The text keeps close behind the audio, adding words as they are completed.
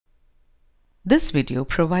This video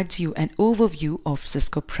provides you an overview of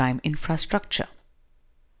Cisco Prime Infrastructure.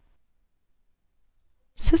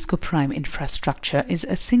 Cisco Prime Infrastructure is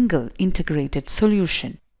a single integrated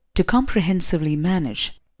solution to comprehensively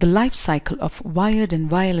manage the life cycle of wired and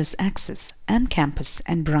wireless access and campus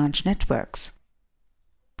and branch networks.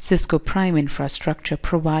 Cisco Prime Infrastructure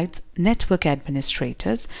provides network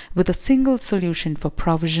administrators with a single solution for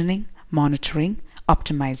provisioning, monitoring,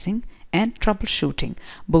 optimizing, and troubleshooting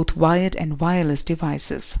both wired and wireless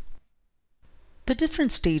devices. The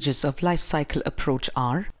different stages of lifecycle approach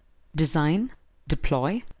are design,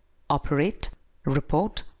 deploy, operate,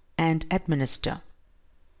 report, and administer.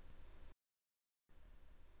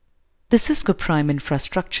 The Cisco Prime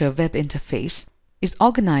Infrastructure web interface is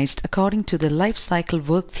organized according to the lifecycle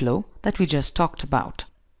workflow that we just talked about.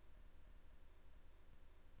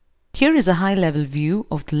 Here is a high-level view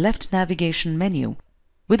of the left navigation menu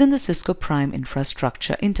within the Cisco Prime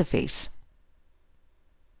Infrastructure interface.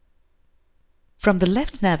 From the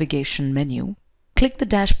left navigation menu, click the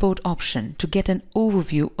Dashboard option to get an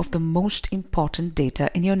overview of the most important data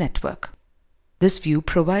in your network. This view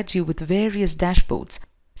provides you with various dashboards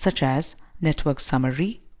such as Network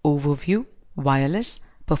Summary, Overview, Wireless,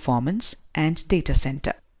 Performance, and Data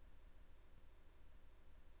Center.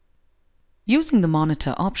 Using the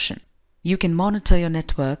Monitor option, you can monitor your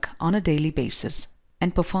network on a daily basis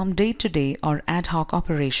and perform day-to-day or ad hoc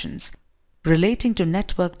operations relating to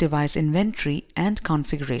network device inventory and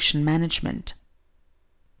configuration management.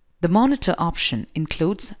 The Monitor option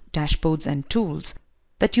includes dashboards and tools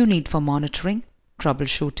that you need for monitoring,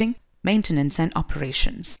 troubleshooting, maintenance, and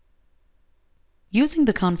operations. Using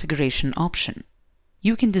the Configuration option,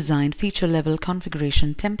 you can design feature-level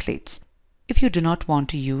configuration templates if you do not want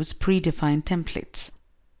to use predefined templates.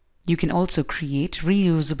 You can also create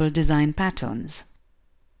reusable design patterns.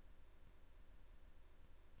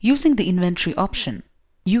 Using the Inventory option,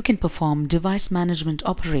 you can perform device management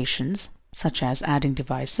operations such as adding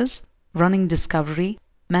devices, running discovery,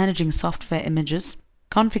 managing software images,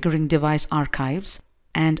 configuring device archives,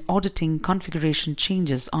 and auditing configuration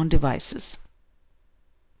changes on devices.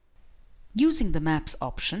 Using the Maps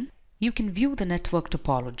option, you can view the network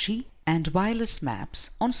topology and wireless maps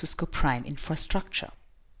on Cisco Prime Infrastructure.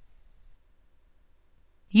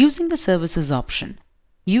 Using the Services option,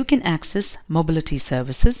 you can access mobility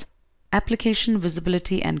services, application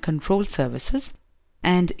visibility and control services,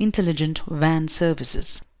 and intelligent WAN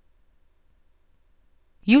services.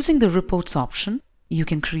 Using the Reports option, you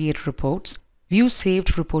can create reports, view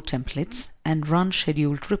saved report templates, and run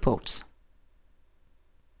scheduled reports.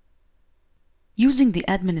 Using the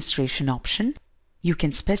Administration option, you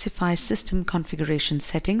can specify system configuration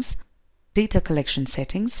settings, data collection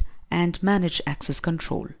settings, and manage access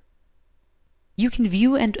control. You can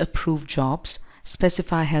view and approve jobs,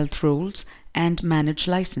 specify health roles, and manage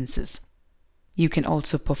licenses. You can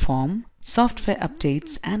also perform software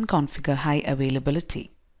updates and configure high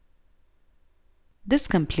availability. This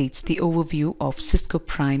completes the overview of Cisco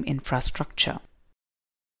Prime Infrastructure.